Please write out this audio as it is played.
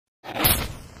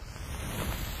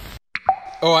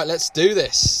Alright, let's do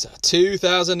this.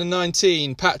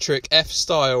 2019 Patrik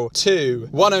F-Style 2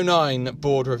 109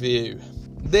 board review.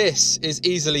 This is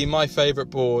easily my favourite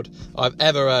board I've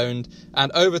ever owned,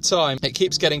 and over time it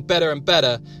keeps getting better and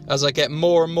better as I get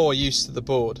more and more used to the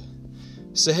board.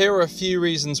 So here are a few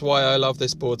reasons why I love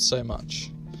this board so much.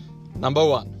 Number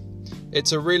 1,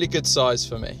 it's a really good size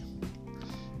for me.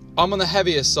 I'm on the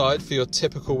heavier side for your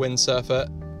typical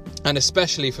windsurfer, and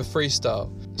especially for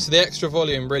freestyle, so the extra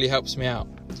volume really helps me out.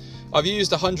 I've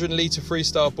used 100 litre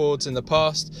freestyle boards in the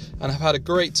past and have had a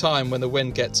great time when the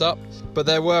wind gets up, but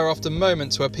there were often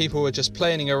moments where people were just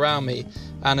planing around me,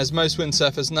 and as most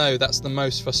windsurfers know, that's the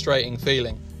most frustrating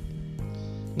feeling.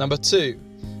 Number 2,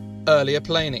 earlier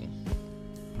planing.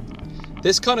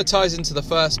 This kind of ties into the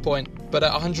first point, but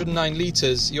at 109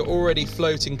 litres you're already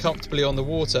floating comfortably on the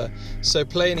water, so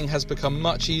planing has become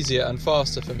much easier and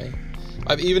faster for me.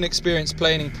 I've even experienced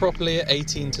planing properly at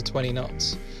 18 to 20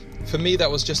 knots. For me that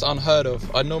was just unheard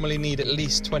of. I normally need at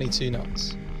least 22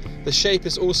 knots. The shape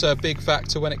is also a big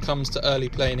factor when it comes to early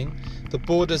planing. The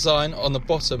board design on the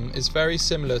bottom is very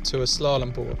similar to a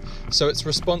slalom board, so its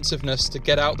responsiveness to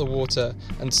get out the water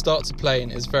and start to plane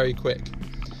is very quick.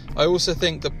 I also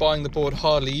think that buying the board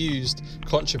hardly used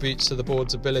contributes to the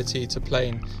board's ability to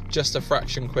plane just a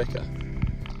fraction quicker.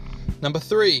 Number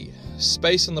 3,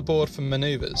 space on the board for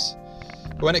manoeuvres.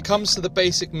 When it comes to the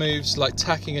basic moves like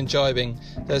tacking and jibing,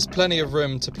 there's plenty of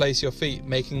room to place your feet,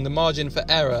 making the margin for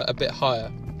error a bit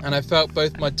higher, and I felt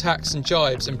both my tacks and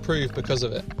jibes improve because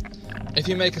of it. If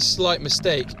you make a slight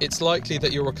mistake, it's likely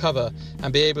that you'll recover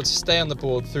and be able to stay on the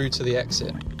board through to the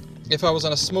exit. If I was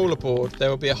on a smaller board,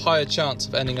 there would be a higher chance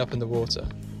of ending up in the water.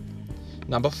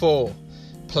 Number 4,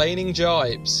 planing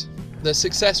jibes. The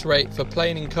success rate for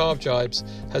planing carve jibes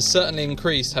has certainly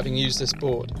increased having used this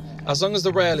board. As long as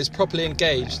the rail is properly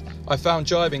engaged, I found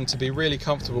jibing to be really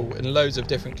comfortable in loads of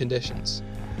different conditions.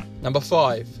 Number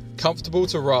 5, comfortable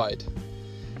to ride.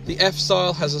 The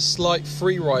F-Style has a slight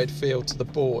free ride feel to the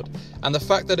board, and the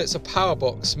fact that it's a power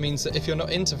box means that if you're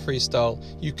not into freestyle,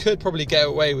 you could probably get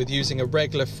away with using a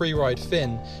regular free ride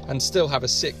fin and still have a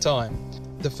sick time.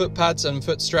 The foot pads and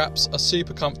foot straps are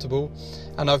super comfortable,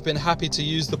 and I've been happy to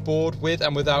use the board with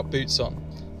and without boots on.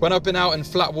 When I've been out in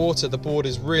flat water, the board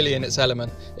is really in its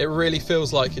element. It really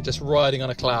feels like you're just riding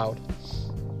on a cloud.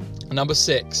 Number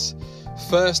 6,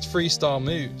 first freestyle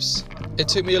moves. It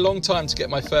took me a long time to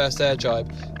get my first air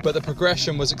jibe, but the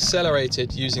progression was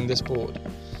accelerated using this board.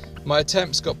 My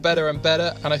attempts got better and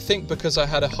better, and I think because I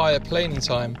had a higher planing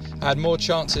time, I had more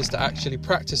chances to actually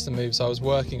practice the moves I was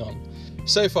working on.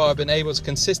 So far I've been able to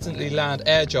consistently land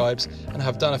air jibes and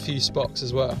have done a few spots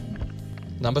as well.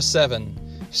 Number 7,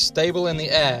 stable in the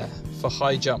air for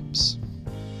high jumps.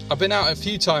 I've been out a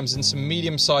few times in some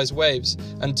medium-sized waves,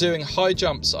 and doing high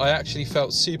jumps I actually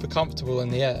felt super comfortable in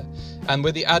the air, and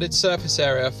with the added surface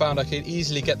area I found I could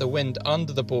easily get the wind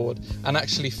under the board and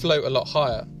actually float a lot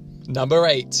higher. Number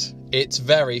 8, it's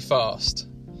very fast.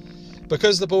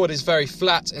 Because the board is very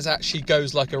flat, it actually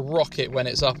goes like a rocket when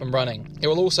it's up and running. It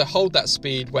will also hold that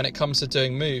speed when it comes to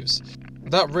doing moves.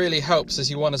 That really helps as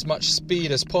you want as much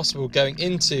speed as possible going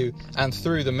into and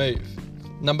through the move.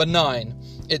 Number 9,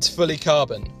 it's fully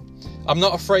carbon. I'm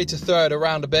not afraid to throw it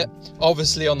around a bit,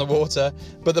 obviously on the water,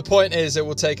 but the point is it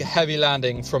will take a heavy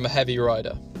landing from a heavy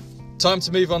rider. Time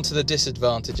to move on to the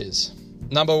disadvantages.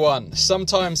 Number 1,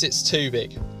 sometimes it's too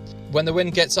big. When the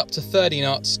wind gets up to 30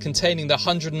 knots, containing the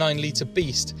 109 litre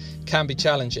beast can be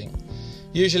challenging.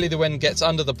 Usually the wind gets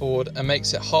under the board and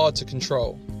makes it hard to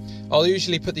control. I'll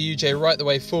usually put the UJ right the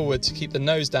way forward to keep the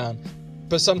nose down,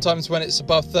 but sometimes when it's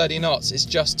above 30 knots it's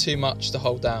just too much to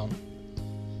hold down.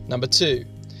 Number 2,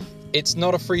 it's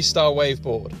not a freestyle wave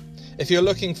board. If you're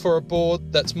looking for a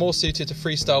board that's more suited to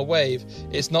freestyle wave,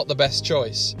 it's not the best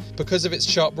choice. Because of its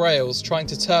sharp rails, trying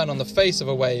to turn on the face of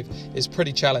a wave is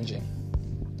pretty challenging.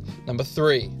 Number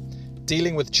 3,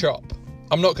 dealing with chop.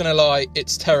 I'm not going to lie,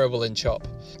 it's terrible in chop.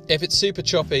 If it's super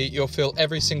choppy, you'll feel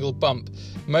every single bump,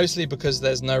 mostly because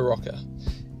there's no rocker.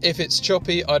 If it's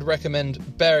choppy, I'd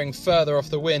recommend bearing further off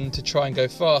the wind to try and go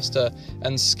faster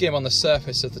and skim on the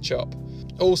surface of the chop.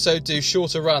 Also do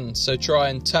shorter runs, so try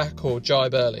and tack or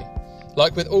jibe early.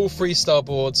 Like with all freestyle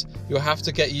boards, you'll have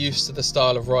to get used to the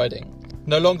style of riding.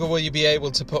 No longer will you be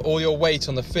able to put all your weight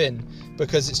on the fin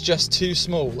because it's just too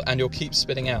small and you'll keep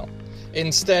spinning out.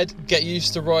 Instead, get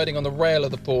used to riding on the rail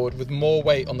of the board with more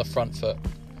weight on the front foot.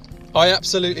 I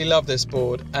absolutely love this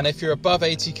board, and if you're above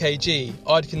 80 kg,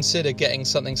 I'd consider getting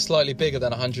something slightly bigger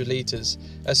than 100 litres,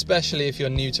 especially if you're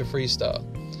new to freestyle.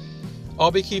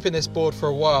 I'll be keeping this board for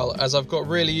a while as I've got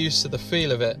really used to the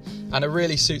feel of it and it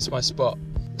really suits my spot.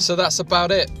 So that's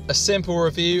about it. A simple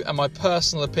review and my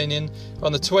personal opinion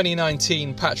on the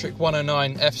 2019 Patrik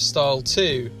 109 F Style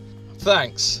 2.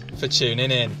 Thanks for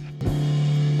tuning in.